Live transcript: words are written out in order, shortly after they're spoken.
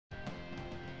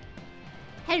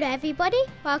Hello everybody,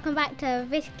 welcome back to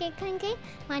Risky Clinky.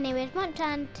 My name is Mont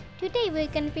and today we're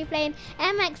going to be playing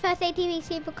MX vs ATV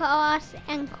Supercross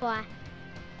Encore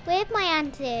with my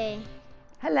auntie.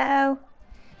 Hello.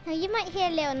 Now you might hear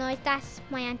a little noise, that's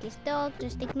my auntie's dog,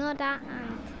 just ignore that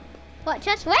and watch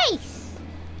us race!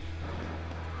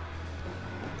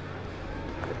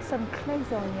 Put some clothes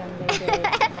on, young lady.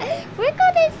 We've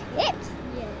got his hips.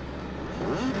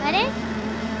 Yeah. Ready?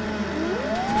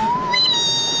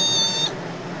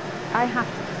 I have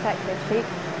to protect this sheep.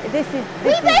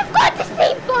 We both got the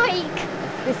same bike!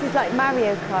 This is like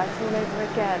Mario Kart all over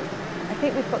again. I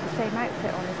think we've got the same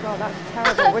outfit on as well. That's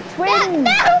terrible. We're twins!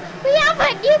 No, we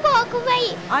haven't! You got a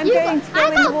great... I'm going to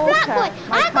go in the water.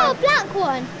 I got a black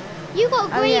one. You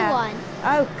got a green one.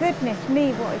 Oh, goodness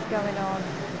me, what is going on?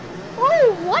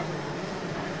 Oh, what?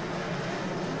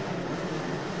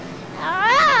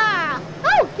 Ah!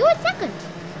 Oh, you're second.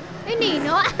 Oh, no, you're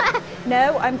not.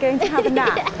 No, I'm going to have a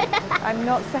nap. I'm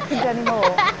not second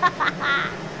anymore.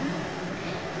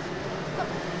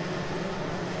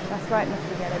 That's right,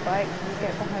 Mr. Yellow Bike. You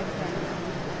get behind me.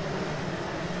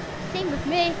 Same with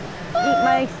me.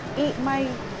 Eat my,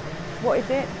 what is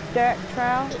it? Dirt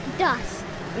trail? Dust.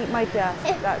 Eat my dust.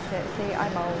 That's it. See,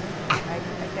 I'm old. I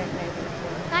don't know these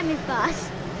words. I'm in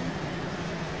dust.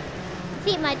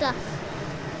 Eat my dust.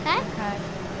 Okay? Okay.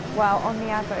 Well, on the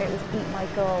advert it was eat my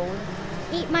goal.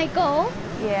 Eat my goal?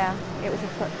 Yeah, it was a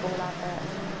football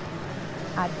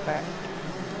advert.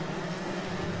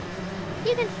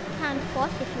 You can hand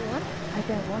squash if you want. I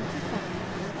don't want to say.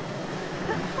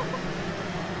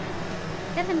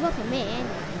 Doesn't work for me anyway.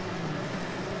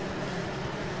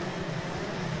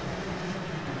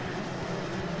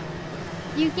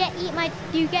 You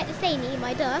get to say eat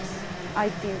my dust? I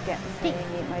do get to say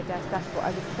eat my dust. That's what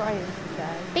I was trying to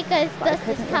say. Because dust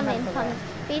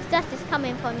is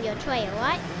coming from your trail,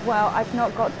 right? Well, I've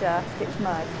not got dust, it's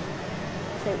mud.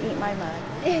 So eat my mud.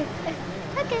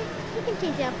 Okay, you can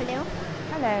change it up a little.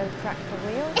 Hello, tractor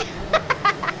wheel.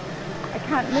 I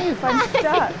can't move, I'm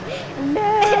stuck.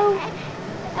 No!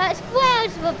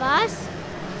 Squares with us.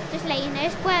 Just let you know,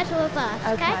 squares with us,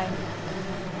 okay?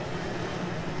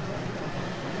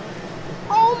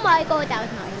 Oh my god, that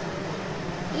was nice.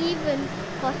 Even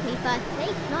cost me first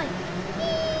place, nice.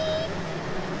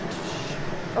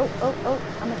 Oh,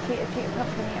 I'm a cheater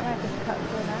pumpkin eater, I just cut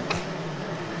through that.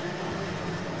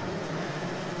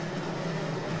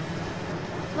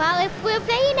 Well, if we're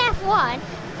playing F1,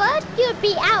 first you'd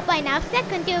be out by now,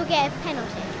 second you'll get a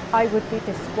penalty. I would be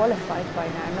disqualified by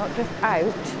now, not just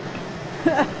out.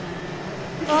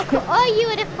 or you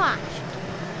would have crashed.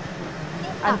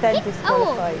 And then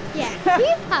disqualified. Yeah,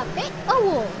 you have it a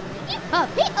wall. You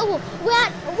have it a wall.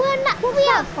 What's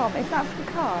that from? Is that from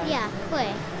cars? Yeah,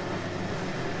 where?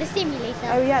 The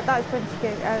simulator. Oh yeah, that's when to go.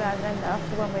 Oh, and then that's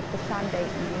the one with the sand aping,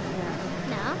 isn't it?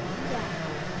 No. Yeah.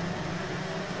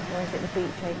 Or is it the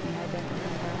beach aping? I don't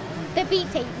remember. The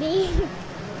beach aping.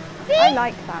 I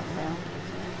like that film.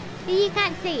 You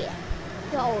can't see it.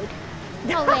 You're old.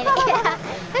 Oh really?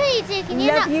 Who are you joking?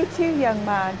 Love you too, young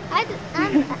man. I'm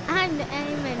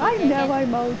I know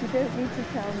I'm old. You don't need to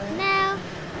tell me. No.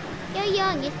 You're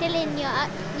young. You're still in your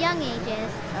young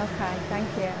ages. Okay, thank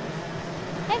you.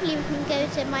 Hopefully we can go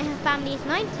to my family's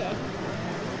 90.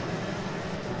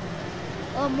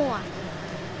 Or more.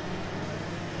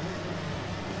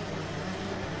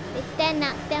 But then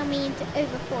that means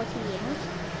over 40 years.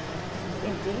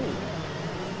 Indeed.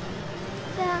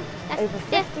 So that's over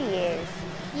 50 years.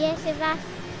 Yes, so that's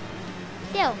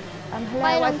still Hello,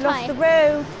 quite a long I've lost time. the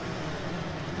road.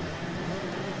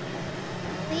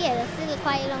 So yeah, that's still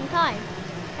quite a long time.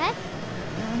 Okay?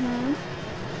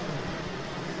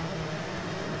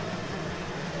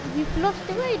 You've lost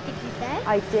the road, did you say?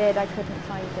 I did, I couldn't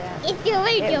find it. It's your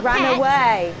road, your It ran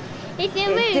away. It's your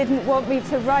road. It didn't want me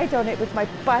to ride on it with my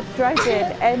bad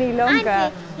driving any longer.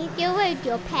 Auntie, it's your road,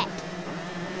 your pet.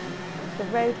 The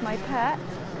road, my pet?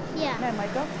 Yeah. No, my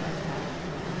dog's my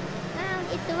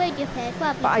pet. It's the road, your pet.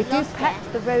 Well, but I do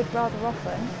pet the road rather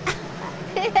often.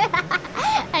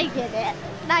 I get it.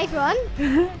 Nice one.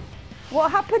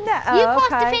 What happened there? Oh, you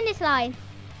crossed the finish line.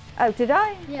 Oh, did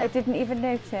I? Yeah. I didn't even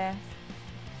notice.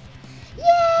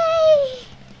 Yay!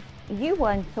 You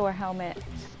won, Thor helmet.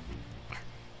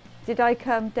 Did I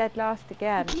come dead last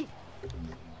again?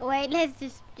 Wait, let's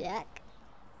just check.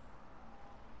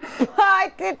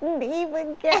 I didn't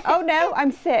even get... Oh no,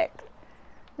 I'm sick.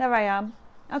 There I am.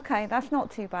 Okay, that's not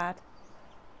too bad.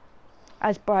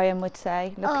 As Brian would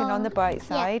say, looking on the bright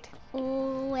side. Yeah.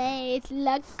 Always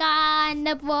look on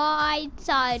the bright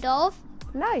side of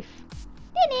life.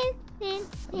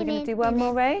 We're going to do one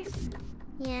more race?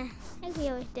 Yeah, I think we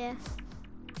always do.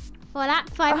 4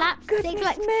 laps, 5 laps, 6 Goodness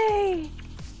laps. me!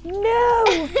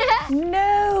 No!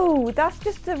 No! That's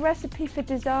just a recipe for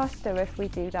disaster if we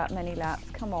do that many laps.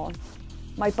 Come on.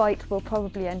 My bike will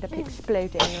probably end up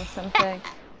exploding or something.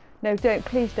 No,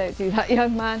 please don't do that,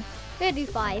 young man. We'll do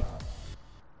 5.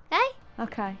 Okay?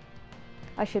 Okay.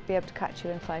 I should be able to catch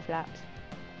you in 5 laps.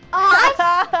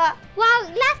 Oh, well,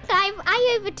 last time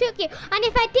I overtook you, and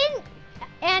if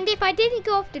I didn't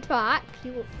go off the track,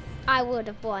 I would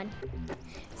have won.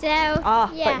 So yeah.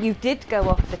 But you did go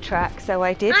off the track, so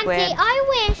I did win. Auntie,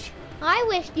 I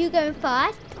wish you go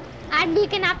first, and we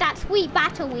can have that sweet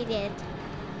battle we did.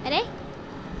 Ready?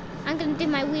 I'm gonna do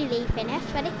my wheelie finish.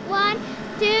 Ready? 1,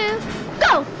 2,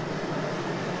 go!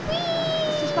 Whee!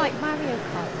 This is like Mario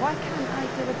Kart. Why can't I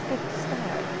do a good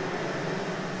start?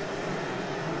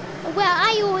 Well,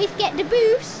 I always get the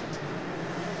boost.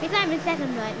 Because I'm in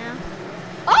 2nd right now.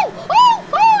 Oh,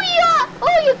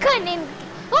 you can't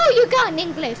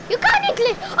English. You can't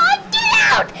English. Oh, get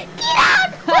out! Get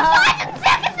out! The 5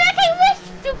 seconds that I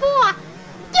wished before.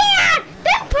 Get out!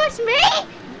 Don't push me.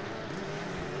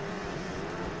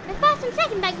 The 1st and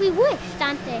 2nd like we wished,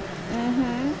 aren't they?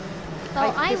 Mhm.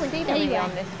 Oh, I the wish scenery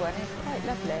on this one is quite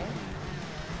lovely.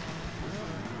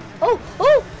 Oh,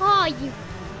 you!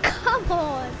 Come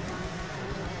on!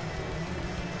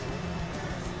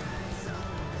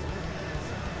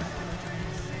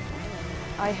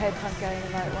 I hope I'm going the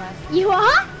right way. You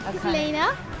are, Okay.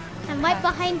 Lena. I'm right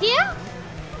behind you.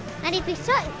 And if you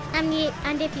stop, and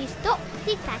if you stop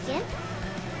zigzagging,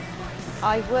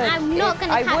 I would. I'm not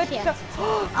gonna catch you. You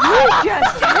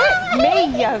just hit me,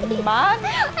 young man.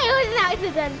 It was an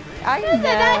accident. I It was an know.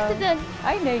 accident.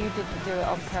 I know you didn't do it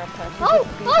on purpose. You Oh,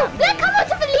 didn't do look that how much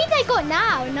of a lead I got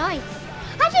now. Nice.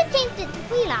 I should have changed it to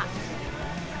 3 laps.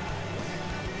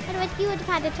 Otherwise, you would have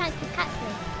had a chance to catch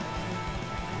me.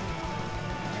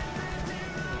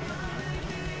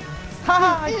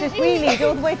 Haha, I just wheelied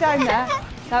all the way down there.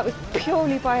 That was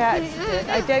purely by accident.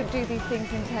 I don't do these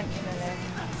things intentionally.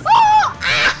 Oh!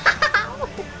 Ow!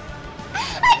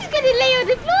 I'm just gonna lay on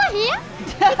the floor here.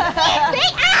 Excuse me.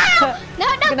 Ow! No,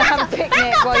 You're gonna have a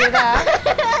picnic while you're there.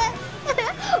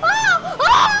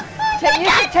 You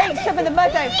should take some of the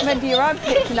mud out from under your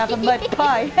armpits and have a mud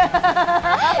pie.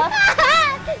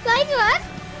 Nice one.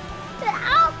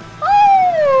 Ow!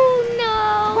 Oh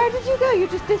no! Where did you go? You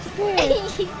just disappeared.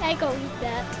 I got eat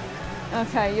that.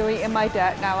 Okay, you're eating my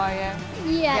dirt now, are you?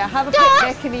 Yeah. Yeah, have a Dust!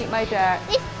 picnic and eat my dirt.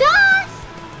 It's dust!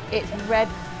 It's red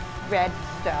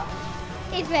stuff.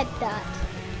 It's red dust.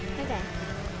 Okay.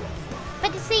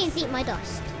 But the scenes eat my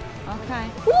dust. Okay.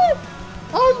 Woo!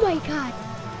 Oh my god.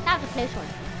 That was a close one.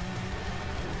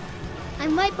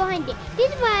 I'm right behind you.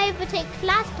 This is where I overtook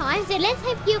last time, so let's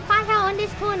hope you pass out on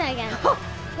this corner again.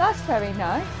 That's very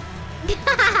nice.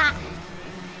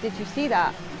 Did you see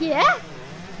that? Yeah?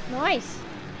 Nice.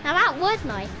 Now that was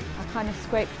nice. I kind of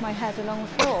scraped my head along the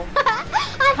floor.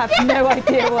 I have no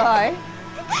idea why.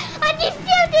 And you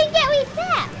still didn't get me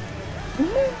set.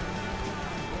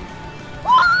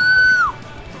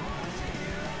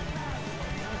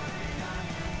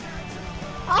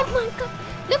 Oh my god.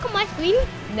 Look at my screen.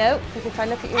 No, because if I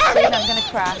look at your screen, I'm going to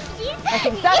crash. That's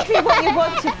exactly what you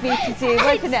wanted me to do,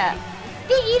 wasn't it?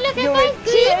 Did you look You're at my a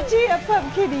screen? Chia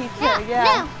pumpkin eater, yeah.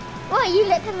 No. Oh, you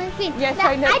looked at my screen. Yes, no,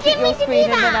 I looked at your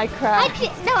screen and then I crashed.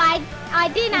 I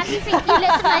didn't actually think you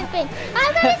looked at my screen.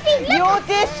 I'm going to see, look. You're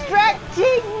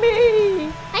distracting me.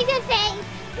 I'm going to say,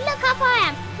 look how far I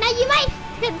am. Now you might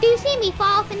do see me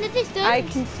far off in the distance. I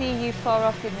can see you far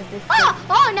off in the distance.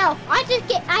 Oh no,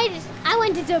 I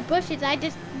went into the bushes. I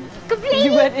just completely.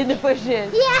 You went in the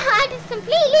bushes. Yeah, I just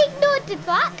completely ignored the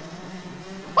truck.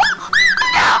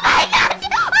 Oh my god!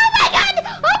 Oh my god!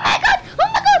 Oh my god! Oh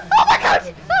my god! Oh my god!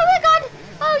 Oh my god!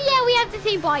 Oh yeah, we have the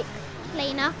same bike,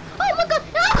 Lena. Oh my god!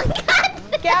 Oh my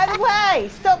god! Get out of the way!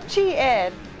 Stop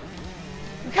cheating!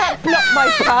 You can't block my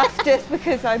path just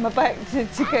because I'm about to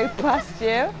go past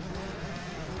you.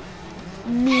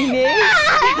 Meanie.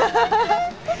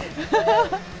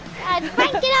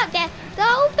 Crank it up there. The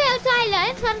whole bit of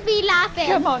silence must be laughing.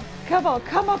 Come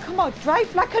on.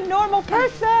 Drive like a normal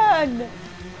person.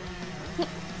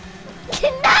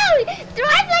 No!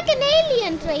 Drive like an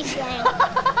alien, Traceland.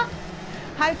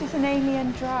 How does an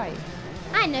alien drive?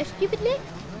 I know, stupidly.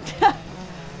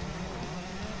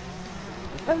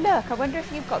 Oh look, I wonder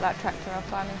if you've got that tractor on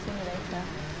Farming Simulator.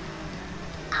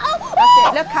 Oh. That's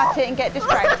it, look at it and get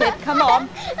distracted. Come on.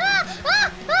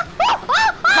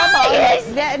 Come on,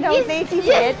 let an old lady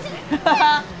win.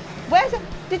 Where's it?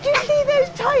 Did you see those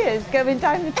tyres going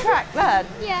down the track, lad?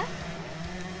 Yeah.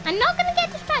 I'm not going to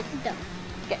get distracted though.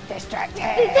 Get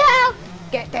distracted. No.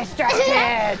 Get distracted.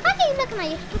 I can look at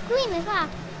my screen as well.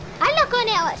 I look on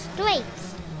it at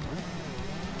straights.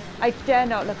 I dare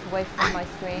not look away from my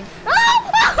screen. Oh!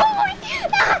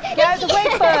 Get out of the way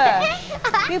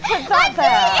first! You put that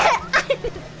there!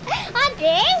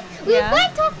 Auntie, we Yeah?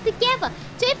 went off together.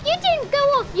 So if you didn't go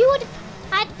off, you would have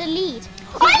had the lead.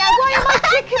 Now why am I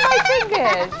clicking my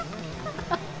fingers?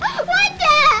 What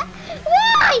the?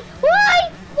 Why?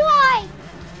 Why? Why?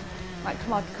 Right,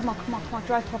 come on,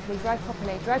 drive properly. No,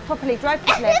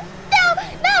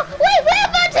 wait, we're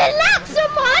about to lap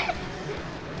someone.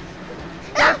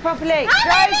 Drive properly, I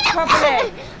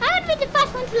want to be the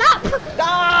first one to lap.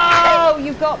 Oh,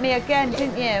 you got me again,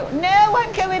 didn't you? No,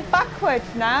 I'm going backwards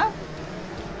now.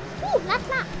 Ooh, last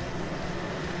lap.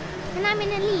 And I'm in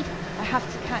the lead. I have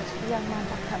to catch the young man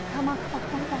back up. Come on.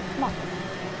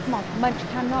 Munch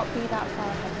cannot be that far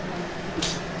ahead of me.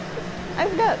 Oh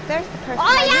look, there's the person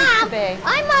I used to be.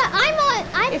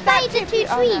 I'm Is that by the two Tippy?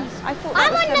 Oh, trees. no. I thought that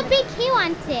I'm was on the somebody- big hill,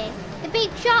 Auntie. The big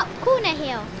sharp corner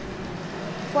hill.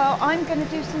 Well, I'm going to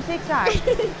do some zigzags.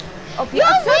 You're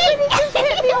Somebody just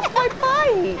hit me off my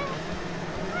bike.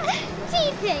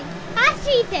 Cheating. That's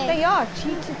cheating. They are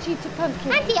cheater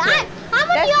pumpkin. Auntie, eaters. I'm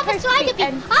on They're the other supposed to side be of you.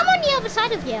 I'm on the other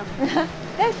side of you.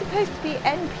 They're supposed to be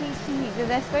NPCs and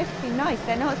they're supposed to be nice.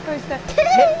 They're not supposed to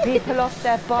hit people off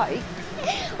their bike.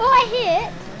 Oh, I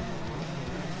hit.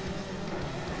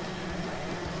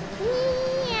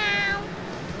 Meow.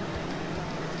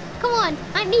 Come on,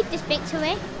 I need this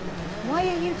victory. Why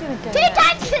are you doing that? 2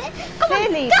 times. Come on,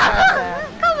 Silly come on,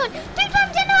 person. come on. 2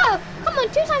 times in a row. Come on,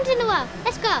 2 times in a row.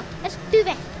 Let's go. Let's do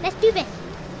this.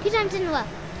 2 times in a row.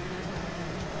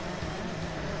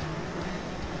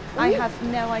 I have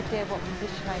no idea what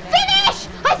position I'm in. Finish!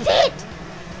 I see it.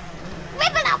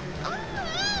 Rip it up.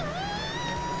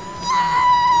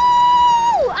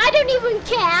 I don't even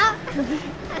care.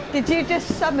 Did you just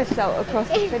somersault across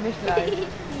the finish line?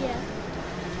 Yeah.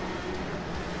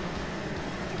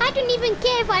 I don't even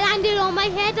care if I landed on my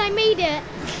head. I made it.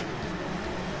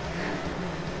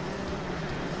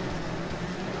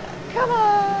 Come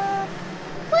on!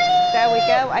 Whee! There we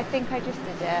go. I think I just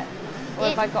did it. Or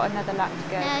have Yeah. I got another lap to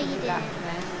go? No, you didn't. Lap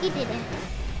to You did it.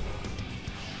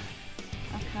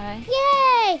 go. Okay.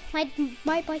 Yay!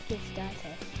 My bike is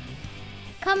started.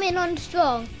 Coming on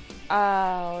strong.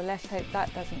 Oh, let's hope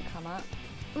that doesn't come up.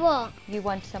 What? You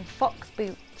want some fox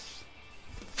boots.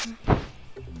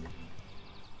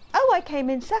 Oh, I came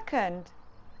in second.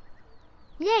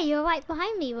 Yeah, you're right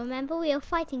behind me. Remember, we were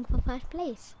fighting for first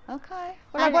place. Okay.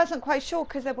 Well, I wasn't quite sure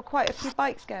because there were quite a few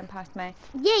bikes going past me.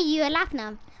 Yeah, you were laughing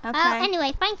at them. Okay.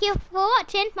 Anyway, thank you for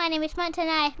watching. My name is Monta and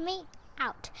I have me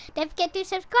out. Don't forget to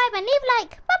subscribe and leave a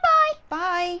like. Bye-bye.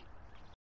 Bye.